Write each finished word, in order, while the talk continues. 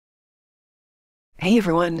Hey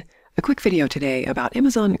everyone! A quick video today about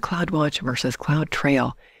Amazon CloudWatch versus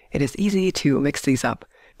CloudTrail. It is easy to mix these up.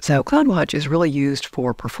 So CloudWatch is really used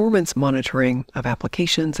for performance monitoring of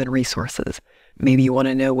applications and resources. Maybe you want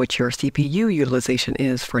to know what your CPU utilization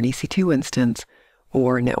is for an EC2 instance,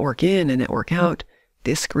 or network in and network out,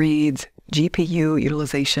 disk reads, GPU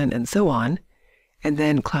utilization, and so on. And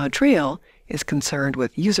then CloudTrail is concerned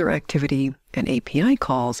with user activity and API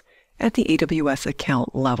calls at the AWS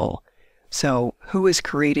account level. So who is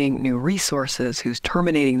creating new resources, who's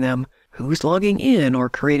terminating them, who's logging in or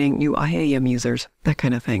creating new IAM users, that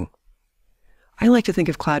kind of thing. I like to think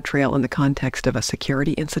of CloudTrail in the context of a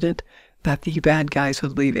security incident, that the bad guys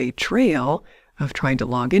would leave a trail of trying to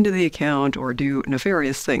log into the account or do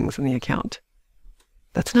nefarious things in the account.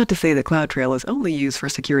 That's not to say that CloudTrail is only used for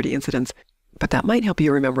security incidents, but that might help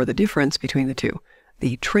you remember the difference between the two,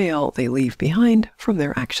 the trail they leave behind from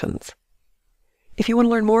their actions. If you want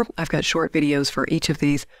to learn more, I've got short videos for each of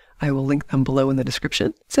these. I will link them below in the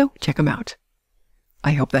description, so check them out.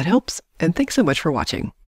 I hope that helps, and thanks so much for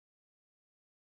watching.